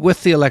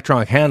with the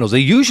electronic handles, they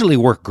usually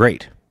work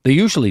great. They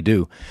usually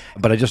do.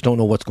 But I just don't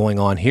know what's going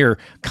on here.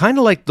 Kind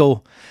of like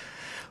though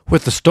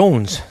with the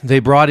stones, they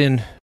brought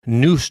in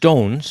new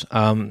stones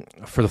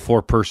for the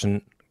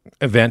 4-person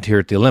event here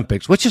at the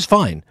Olympics, which is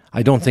fine.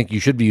 I don't think you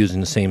should be using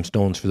the same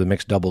stones for the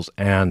mixed doubles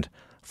and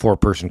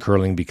 4-person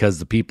curling, because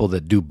the people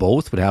that do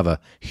both would have a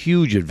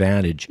huge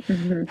advantage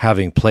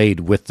having played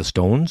with the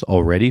stones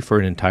already for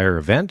an entire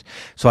event.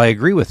 So I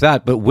agree with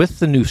that. But with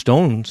the new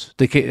stones,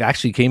 they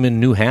actually came in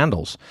new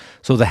handles.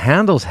 So the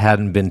handles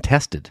hadn't been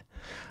tested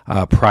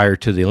prior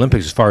to the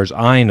Olympics, as far as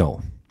I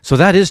know. So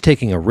that is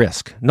taking a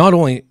risk. Not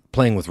only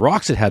playing with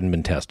rocks that hadn't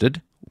been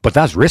tested, but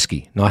that's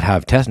risky, not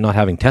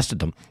having tested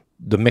them.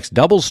 The mixed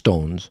double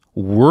stones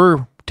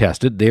were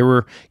tested. They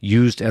were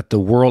used at the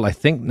World, I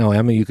think, now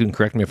Emma, you can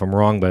correct me if I'm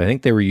wrong, but I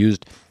think they were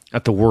used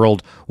at the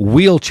World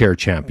Wheelchair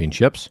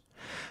Championships.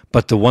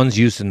 But the ones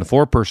used in the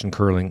 4-person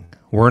curling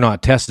were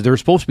not tested. They were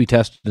supposed to be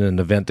tested in an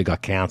event that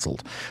got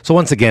canceled. So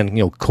once again,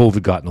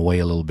 COVID got in the way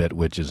a little bit,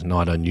 which is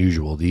not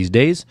unusual these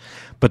days.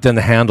 But then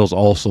the handles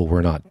also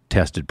were not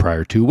tested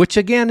prior to, which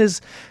again is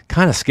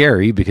kind of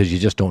scary because you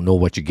just don't know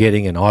what you're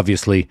getting. And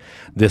obviously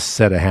this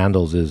set of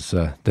handles is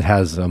that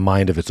has a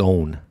mind of its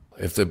own.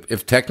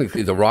 If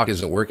technically the rock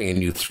isn't working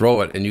and you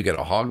throw it and you get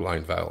a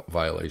hogline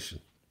violation,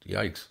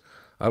 yikes.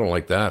 I don't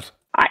like that.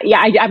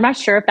 I'm not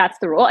sure if that's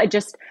the rule.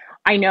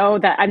 I know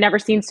that I've never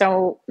seen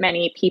so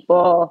many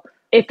people,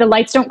 if the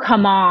lights don't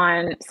come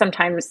on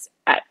sometimes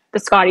at the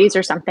Scotties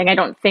or something, I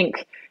don't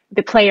think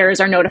the players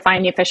are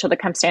notifying the official to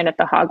come stand at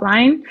the hog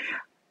line.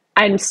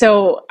 And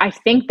so I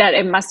think that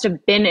it must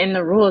have been in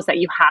the rules that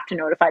you have to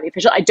notify the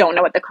official. I don't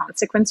know what the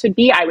consequence would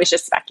be. I was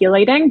just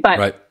speculating, but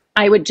right.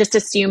 I would just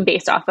assume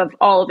based off of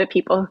all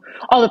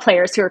the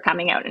players who are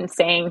coming out and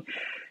saying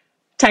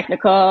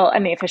technical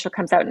and the official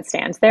comes out and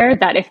stands there,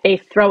 that if they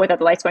throw without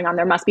the lights going on,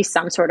 there must be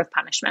some sort of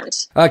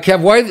punishment.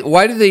 Kev,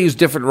 why do they use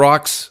different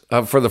rocks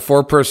for the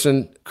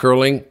 4-person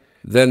curling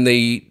than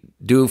they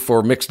do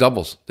for mixed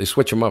doubles? They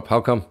switch them up.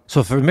 How come?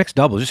 So for mixed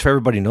doubles, just so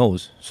everybody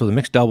knows, so the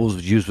mixed doubles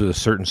was used with a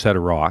certain set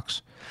of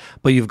rocks,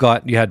 but you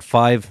had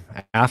 5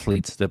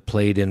 athletes that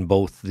played in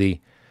both the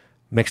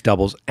mixed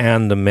doubles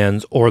and the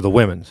men's or the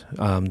women's.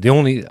 The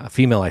only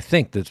female I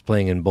think that's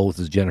playing in both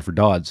is Jennifer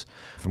Dodds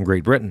from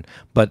Great Britain,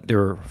 but there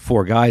are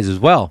 4 guys as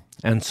well.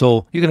 And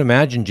so you can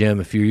imagine,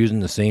 Jim, if you're using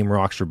the same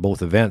rocks for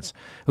both events,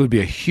 it would be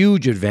a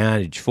huge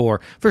advantage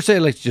for say,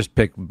 let's just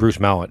pick Bruce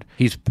Mowat.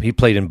 He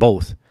played in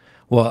both.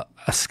 Well,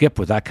 a skip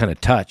with that kind of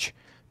touch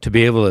to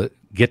be able to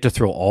get to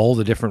throw all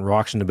the different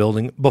rocks in the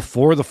building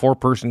before the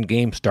 4-person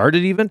game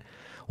started even,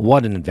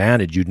 what an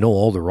advantage. You'd know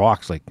all the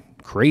rocks like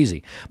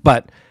crazy.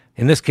 But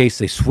in this case,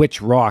 they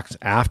switch rocks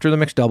after the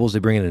mixed doubles. They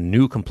bring in a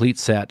new complete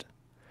set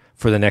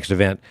for the next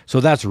event. So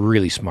that's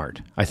really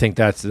smart. I think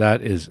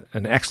that is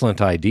an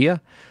excellent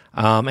idea.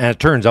 And it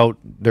turns out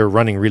they're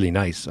running really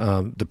nice.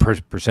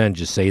 The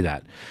percentages say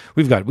that.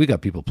 We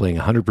got people playing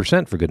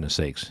 100% for goodness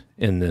sakes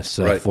in this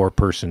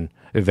 4-person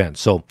event.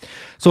 So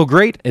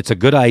great. It's a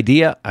good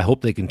idea. I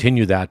hope they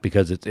continue that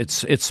because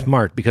it's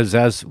smart. Because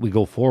as we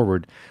go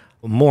forward,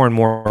 more and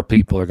more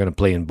people are going to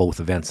play in both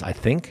events, I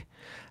think.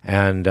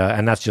 And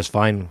that's just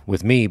fine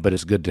with me, but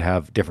it's good to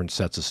have different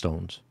sets of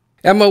stones.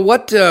 Emma,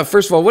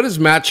 first of all, what is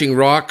matching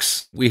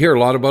rocks? We hear a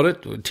lot about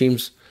it,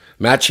 teams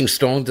matching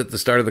stones at the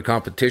start of the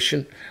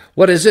competition.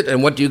 What is it,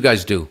 and what do you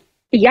guys do?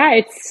 Yeah,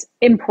 it's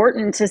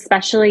important,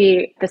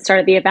 especially the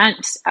start of the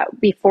event,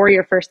 before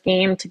your first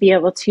game, to be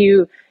able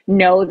to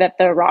know that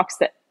the rocks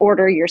that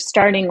order you're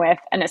starting with,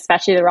 and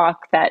especially the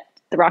rock that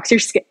the rocks your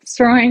skip's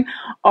throwing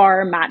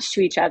are matched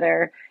to each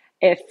other.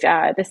 If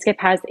the skip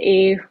has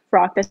a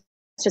rock that's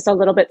just a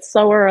little bit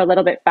slower or a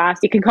little bit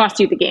fast, it can cost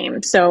you the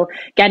game. So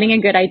getting a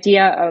good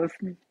idea of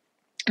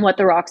what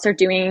the rocks are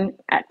doing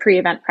at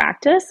pre-event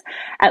practice,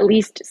 at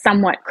least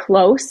somewhat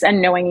close,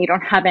 and knowing you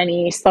don't have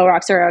any slow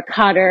rocks or a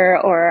cutter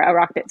or a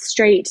rock that's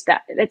straight,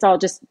 that it's all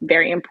just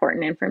very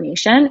important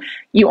information.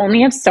 You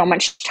only have so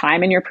much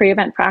time in your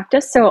pre-event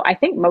practice. So I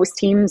think most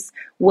teams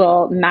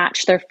will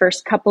match their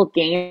first couple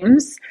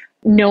games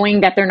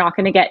knowing that they're not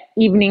going to get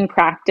evening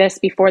practice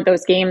before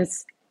those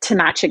games to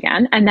match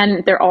again. And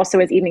then there also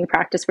is evening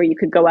practice where you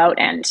could go out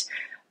and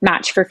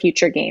match for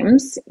future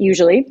games,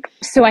 usually.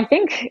 So I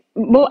think,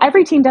 well,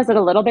 every team does it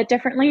a little bit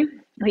differently.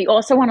 You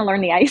also want to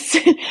learn the ice.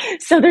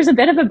 So there's a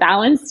bit of a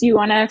balance. You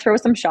want to throw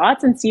some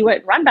shots and see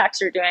what run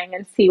backs are doing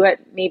and see what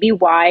maybe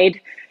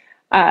wide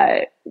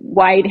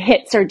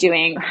hits are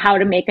doing, how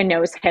to make a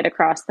nose hit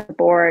across the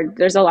board.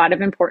 There's a lot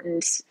of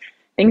important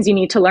things you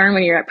need to learn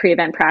when you're at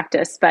pre-event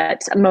practice,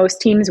 but most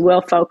teams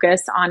will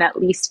focus on at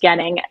least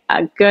getting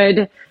a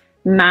good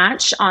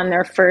match on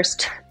their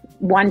first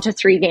 1 to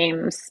 3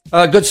 games.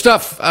 Good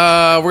stuff.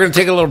 We're going to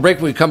take a little break.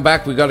 When we come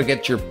back, we got to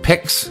get your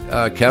picks,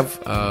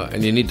 Kev,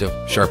 and you need to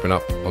sharpen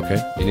up,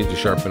 okay? You need to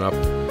sharpen up.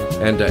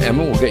 And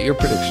Emma, we'll get your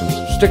predictions.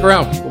 Stick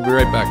around. We'll be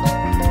right back.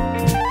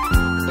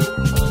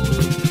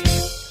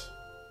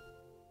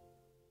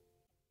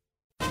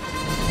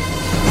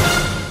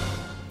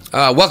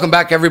 Welcome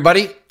back,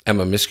 everybody.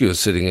 Emma Miskew is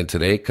sitting in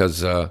today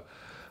because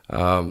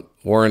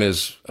Warren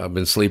has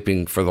been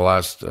sleeping for the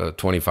last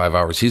 25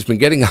 hours. He's been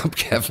getting up,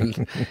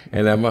 Kevin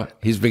and Emma.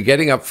 He's been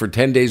getting up for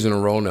 10 days in a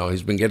row now.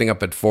 He's been getting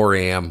up at 4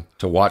 a.m.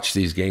 to watch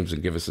these games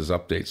and give us his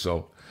updates.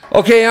 So,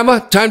 okay, Emma,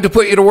 time to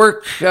put you to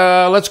work.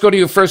 Let's go to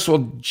you first.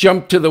 We'll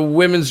jump to the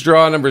women's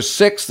draw number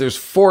 6. There's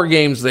 4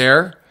 games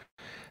there.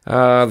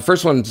 The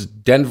first one's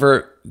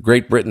Denver,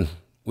 Great Britain.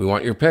 We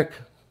want your pick.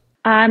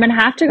 I'm going to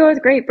have to go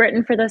with Great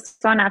Britain for this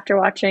one after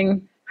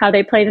watching how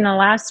they played in the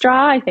last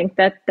draw. I think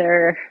that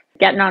they're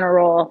getting on a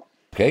roll.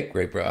 Okay,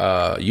 great.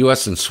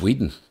 U.S. and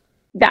Sweden.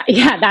 That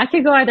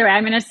could go either way.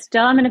 I'm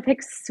going to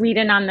pick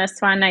Sweden on this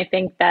one. I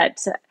think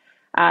that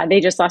they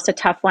just lost a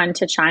tough one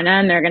to China,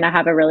 and they're going to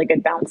have a really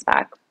good bounce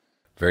back.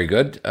 Very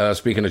good.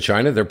 Speaking of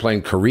China, they're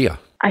playing Korea.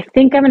 I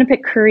think I'm going to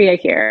pick Korea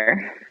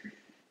here.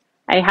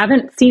 I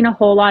haven't seen a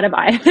whole lot of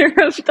either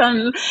of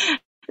them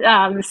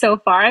so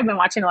far. I've been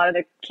watching a lot of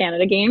the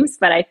Canada games,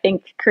 but I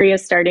think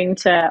Korea's starting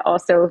to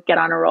also get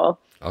on a roll.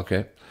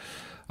 Okay,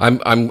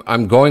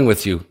 I'm going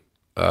with you,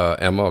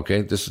 Emma.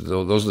 Okay, those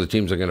are the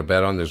teams I'm going to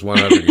bet on. There's one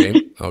other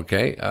game.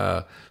 Okay,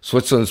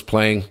 Switzerland's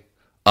playing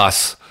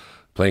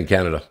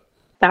Canada.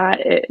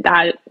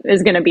 That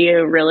is going to be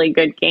a really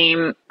good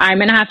game. I'm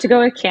going to have to go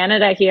with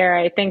Canada here.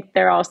 I think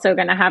they're also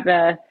going to have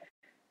a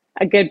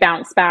good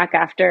bounce back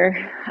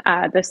after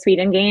the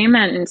Sweden game,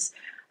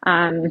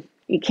 and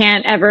you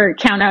can't ever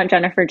count out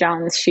Jennifer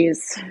Jones.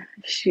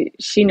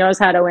 She knows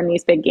how to win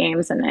these big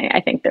games, and I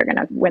think they're going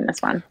to win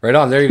this one. Right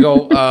on. There you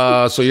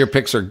go. So your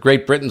picks are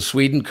Great Britain,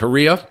 Sweden,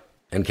 Korea,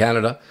 and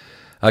Canada.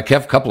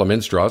 Kev, couple of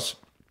men's draws.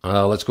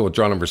 Let's go with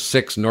draw number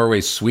 6, Norway,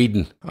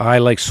 Sweden. I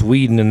like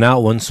Sweden in that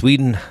one.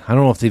 Sweden, I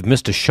don't know if they've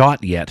missed a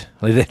shot yet.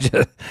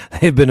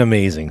 They've been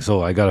amazing,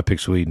 so I got to pick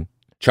Sweden.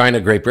 China,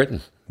 Great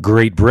Britain.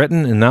 Great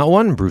Britain in that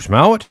one, Bruce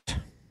Mowat.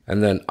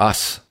 And then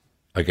us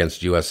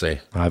against USA.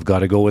 I've got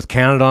to go with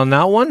Canada on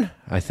that one.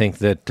 I think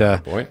that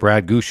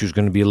Brad Gushu's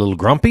going to be a little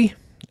grumpy,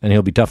 and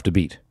he'll be tough to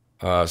beat.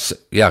 Go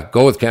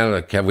with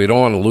Canada, Kev. We don't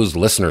want to lose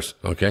listeners,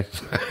 okay?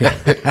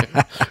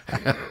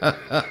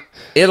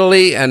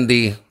 Italy and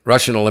the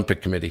Russian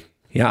Olympic Committee.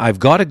 Yeah, I've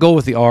got to go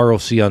with the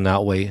ROC on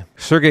that way.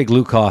 Sergei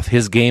Glukov,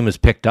 his game has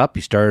picked up.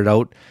 He started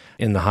out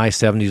in the high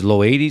 70s, low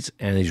 80s,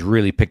 and he's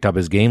really picked up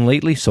his game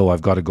lately, so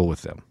I've got to go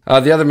with them.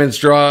 The other men's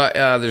draw,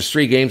 there's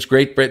 3 games.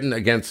 Great Britain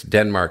against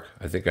Denmark.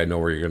 I think I know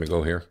where you're going to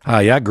go here.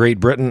 Great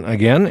Britain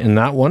again in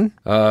that one.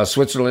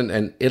 Switzerland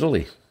and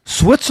Italy.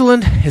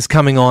 Switzerland is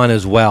coming on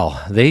as well.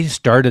 They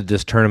started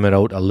this tournament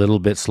out a little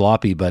bit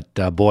sloppy, but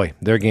boy,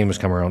 their game has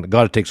come around.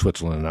 Got to take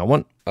Switzerland in that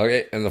one.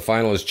 Okay, and the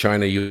final is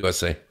China,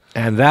 USA.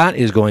 And that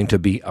is going to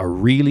be a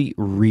really,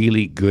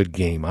 really good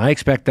game. I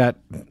expect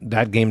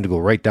that game to go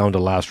right down to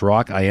last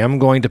rock. I am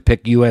going to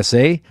pick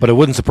USA, but it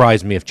wouldn't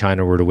surprise me if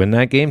China were to win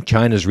that game.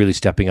 China's really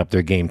stepping up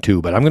their game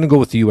too, but I'm going to go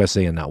with the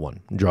USA in that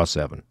one. Draw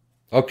 7.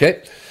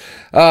 Okay.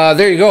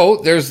 There you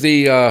go. There's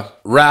the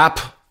wrap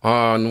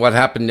on what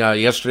happened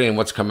yesterday and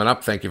what's coming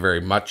up. Thank you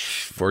very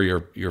much for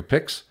your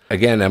picks.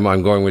 Again, Emma,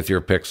 I'm going with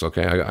your picks,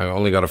 okay? I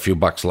only got a few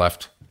bucks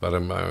left, but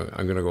I'm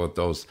going to go with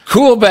those.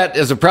 Coolbet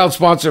is a proud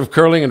sponsor of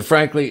curling and,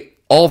 frankly,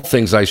 all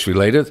things ice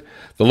related.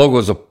 The logo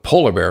is a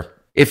polar bear.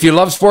 If you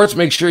love sports,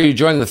 make sure you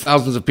join the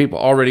thousands of people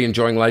already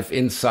enjoying life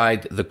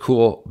inside the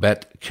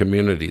Coolbet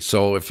community.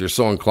 So if you're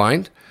so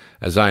inclined,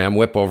 as I am,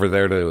 whip over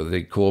there to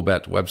the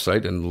Coolbet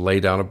website and lay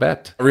down a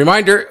bet. A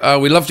reminder,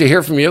 we'd love to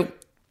hear from you.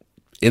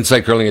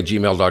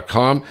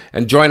 InsideCurling@gmail.com,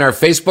 and join our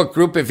Facebook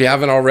group if you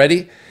haven't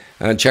already,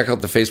 and check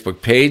out the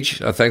Facebook page.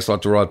 Thanks a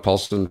lot to Rod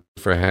Paulson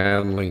for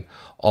handling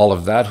all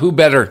of that. Who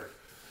better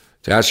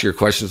to ask your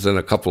questions, and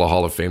a couple of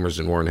Hall of Famers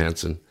in Warren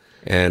Hansen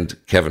and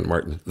Kevin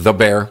Martin, the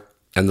Bear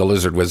and the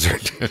Lizard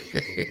Wizard.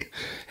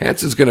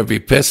 Hansen's going to be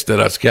pissed at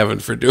us, Kevin,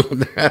 for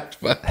doing that.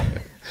 But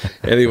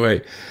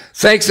anyway,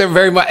 thanks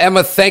very much.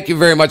 Emma, thank you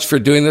very much for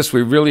doing this.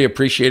 We really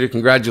appreciate it.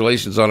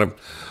 Congratulations on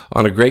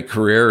a great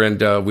career,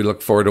 and we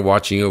look forward to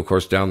watching you, of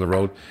course, down the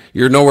road.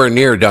 You're nowhere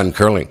near done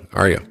curling,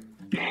 are you?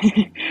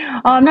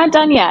 I'm not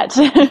done yet.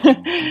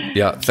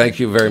 Yeah, thank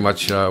you very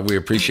much. We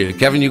appreciate it.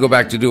 Kevin, you go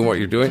back to doing what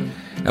you're doing,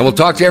 and we'll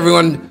talk to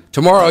everyone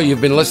tomorrow.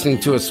 You've been listening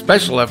to a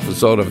special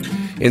episode of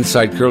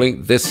Inside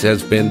Curling. This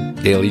has been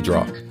Daily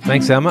Draw.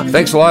 Thanks, Emma.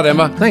 Thanks a lot,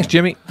 Emma. Thanks,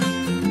 Jimmy.